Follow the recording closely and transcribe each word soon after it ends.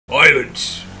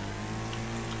Violence!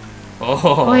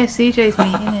 Oh yeah, CJ's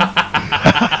meeting it.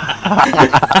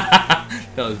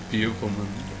 That was beautiful, man.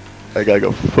 That guy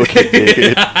got fucking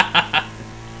naked.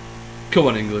 Come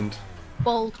on, England.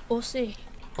 Bald pussy.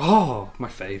 Oh, my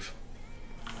fave.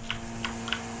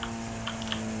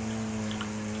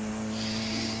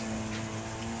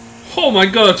 Oh my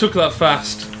god, I took that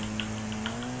fast.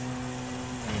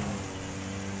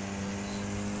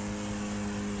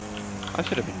 I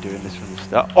should have been doing this from the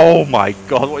start. Oh my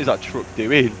god, what is that truck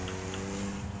doing?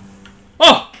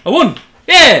 Oh, I won!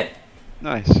 Yeah!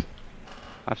 Nice.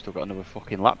 I've still got another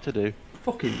fucking lap to do.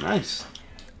 Fucking nice.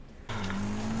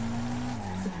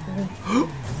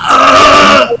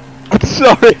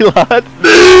 Sorry, lad.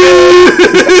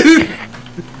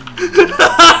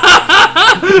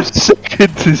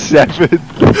 Second to 7.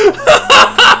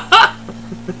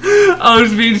 I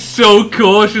was being so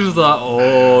cautious, like,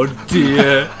 oh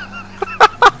dear.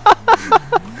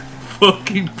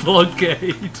 Fucking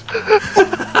blockade.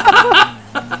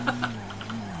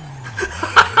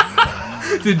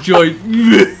 The joint.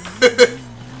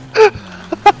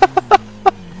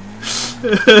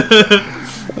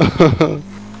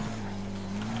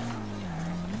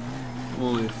 I'm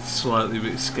only slightly a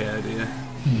bit scared here.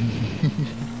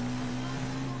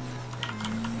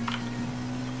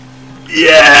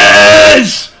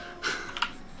 Yes!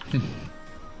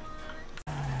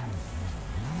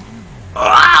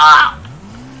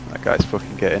 That guy's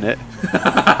fucking getting it.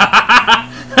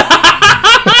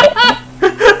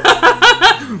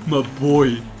 My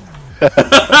boy.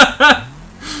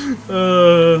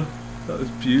 That was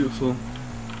beautiful.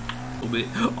 A bit.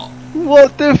 Oh.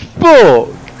 What the fuck?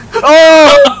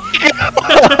 Oh!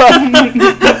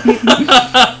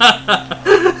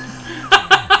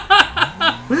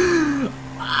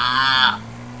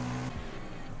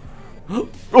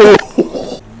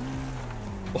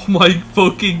 Oh my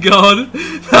fucking god!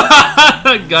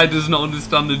 That guy does not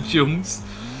understand the jumps.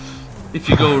 If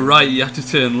you go right, you have to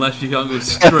turn left. You can't go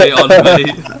straight on,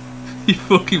 mate. He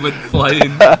fucking went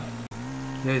flying. Yeah,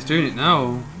 he's doing it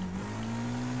now.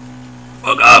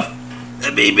 Fuck off!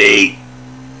 The BB!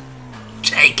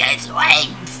 Take his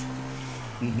wings!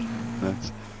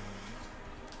 Nice.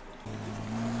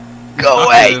 Go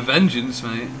away! Vengeance,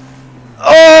 mate.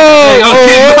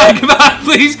 Oh! Hey, get back,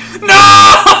 please! No!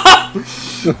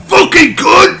 Fucking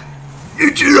cunt!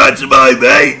 You do that to my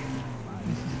mate!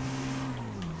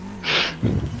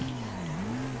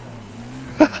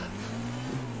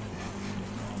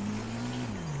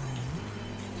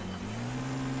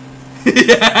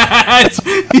 Yes!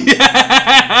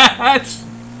 Yes!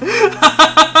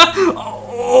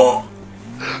 Oh.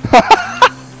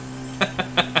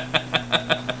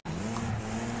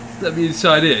 Let me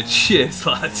inside here. Cheers,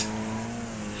 lad.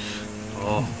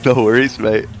 Oh. No worries,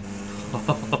 mate.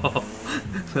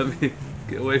 Let me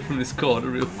get away from this corner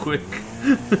real quick.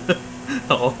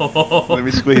 Oh. Let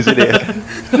me squeeze it here.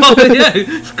 Oh yeah,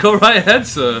 go right ahead,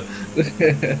 sir.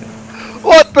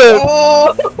 What the?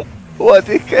 Oh. What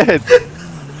a dickhead!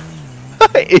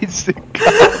 Instant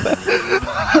karma.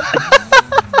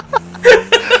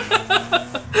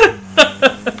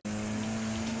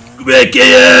 Come back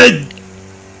in!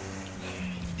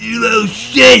 You little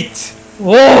shit!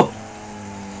 Oh!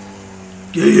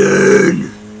 Get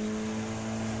in!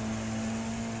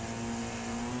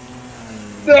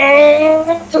 No!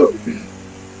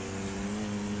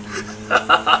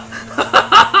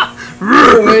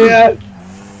 Oh yeah!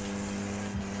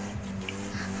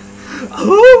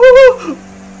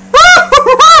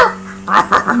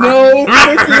 No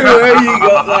fucking way you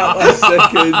got that last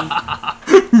second.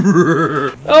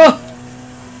 Oh!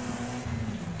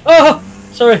 Oh!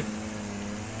 Sorry.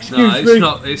 Excuse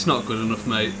me. It's not good enough,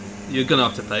 mate. You're gonna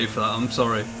have to pay for that, I'm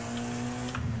sorry.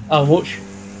 How much?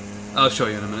 I'll show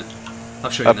you in a minute. I'll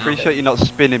show you I now. appreciate you not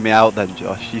spinning me out then,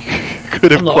 Josh. You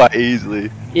could have quite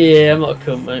easily. Yeah, I'm not a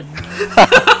cunt, mate.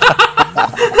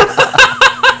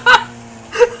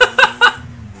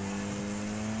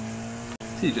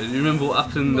 TJ, do you remember what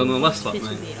happened on the last lap,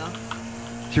 mate? Do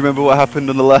you remember what happened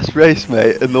on the last race,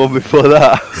 mate? And the one before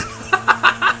that?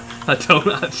 I don't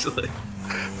actually.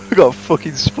 I got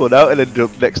fucking spun out and ended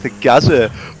up next to Gaza.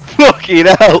 Fucking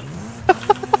hell!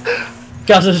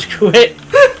 Gazza's quit.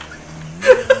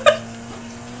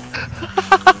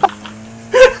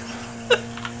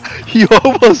 You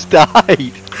almost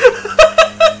died.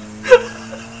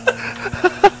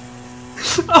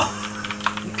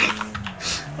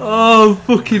 Oh,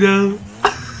 fucking hell.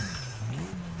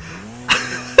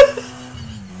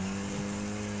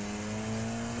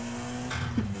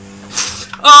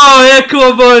 Oh, yeah, come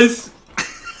on, boys.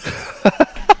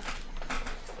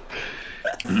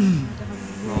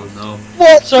 Oh, no.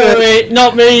 What Sorry,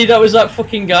 not me. That was that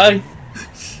fucking guy.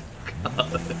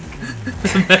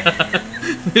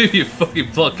 Maybe you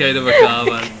fucking blockade of a car,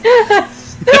 man.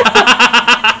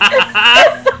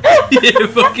 You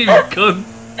fucking cunt.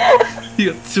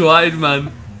 You got twatted,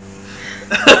 man.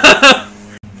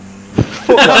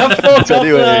 Fuck off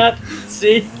Anyway. that.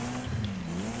 See?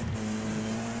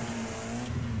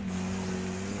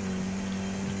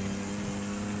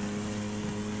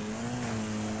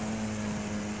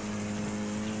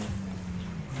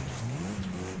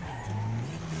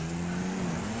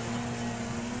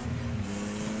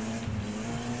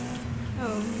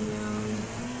 Oh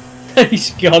no.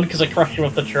 He's gone because I crashed him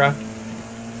off the track.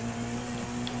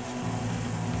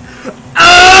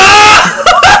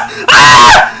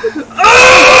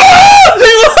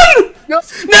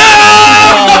 No!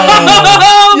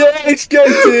 Yes, go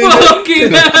to.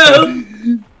 Fucking hell!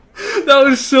 That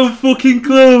was so fucking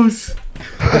close. Look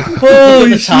Holy at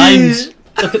the shit! times.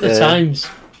 Look at the times.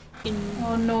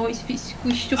 Oh no, it's a bit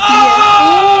squished up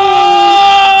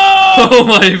Oh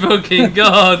my fucking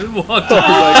god! What?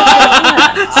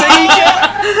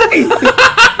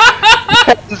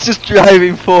 It's just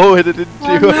driving forward. I didn't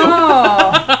here. do it.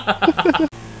 Oh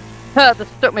no. They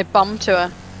stuck my bomb to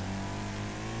her.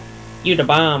 You the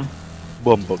bomb.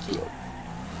 One bug.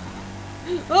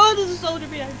 Oh, there's a soldier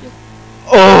behind you.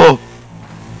 Oh!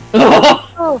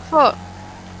 Oh fuck.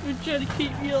 We're trying to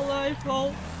keep you alive,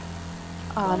 Paul.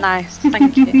 Oh nice,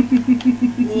 thank you.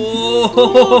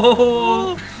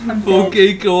 Whoa!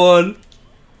 Okay, go on.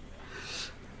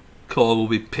 Cole will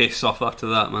be pissed off after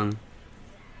that, man.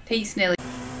 Pete's nearly.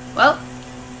 Well,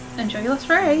 enjoy your last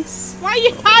race. Why are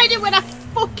you hiding when I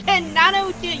fucking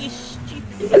nanoed you, you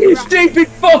stupid You stupid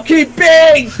fucking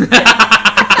pig!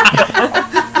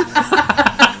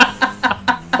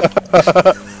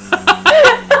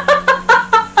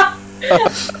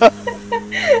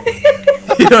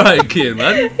 You're right, Kian,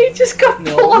 man. He just got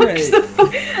No blocked. way.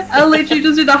 I literally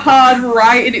just did a hard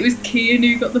right and it was Kian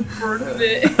who got the brunt of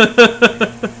it.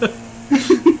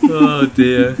 Oh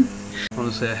dear.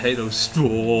 Honestly, I hate those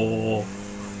straw.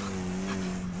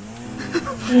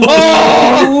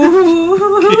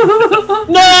 Oh!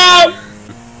 No!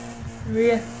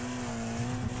 Maria.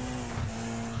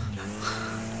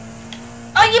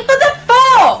 Oh, you put the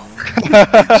fuck!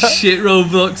 Shit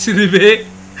Roblox in a bit.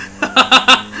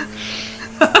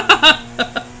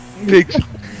 Big.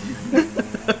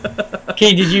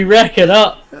 Key, did you wreck it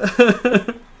up?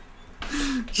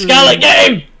 Scarlet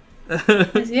game!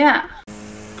 Where's he at?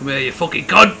 Come here, you fucking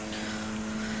cunt.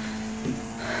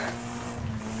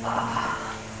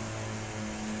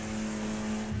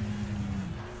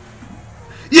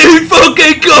 You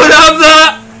fucking could have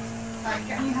that!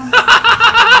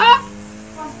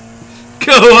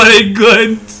 Go on,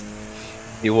 England!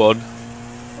 You won.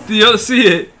 Do you not see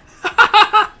it?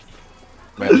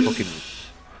 Man, fucking.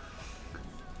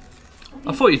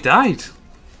 I thought you died.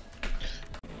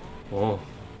 Oh.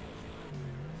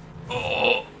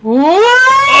 Oh.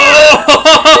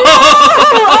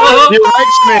 You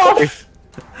likes me.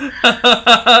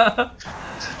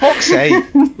 Fuck's sake.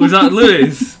 Was that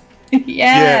Lewis?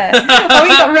 Yeah. Oh, he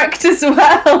got wrecked as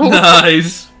well.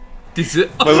 Nice. Did it?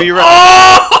 Where were you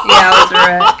Oh! Yeah, I was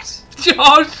wrecked.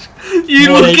 Josh,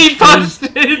 you What lucky HP?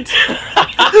 bastard!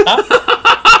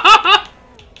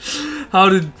 How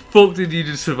the fuck did you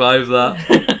just survive that?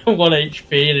 1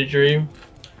 HP in a dream.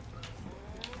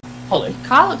 Holly,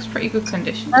 Car looks pretty good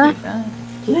condition, to be fair.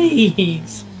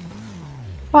 please.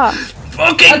 What?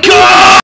 Fucking car!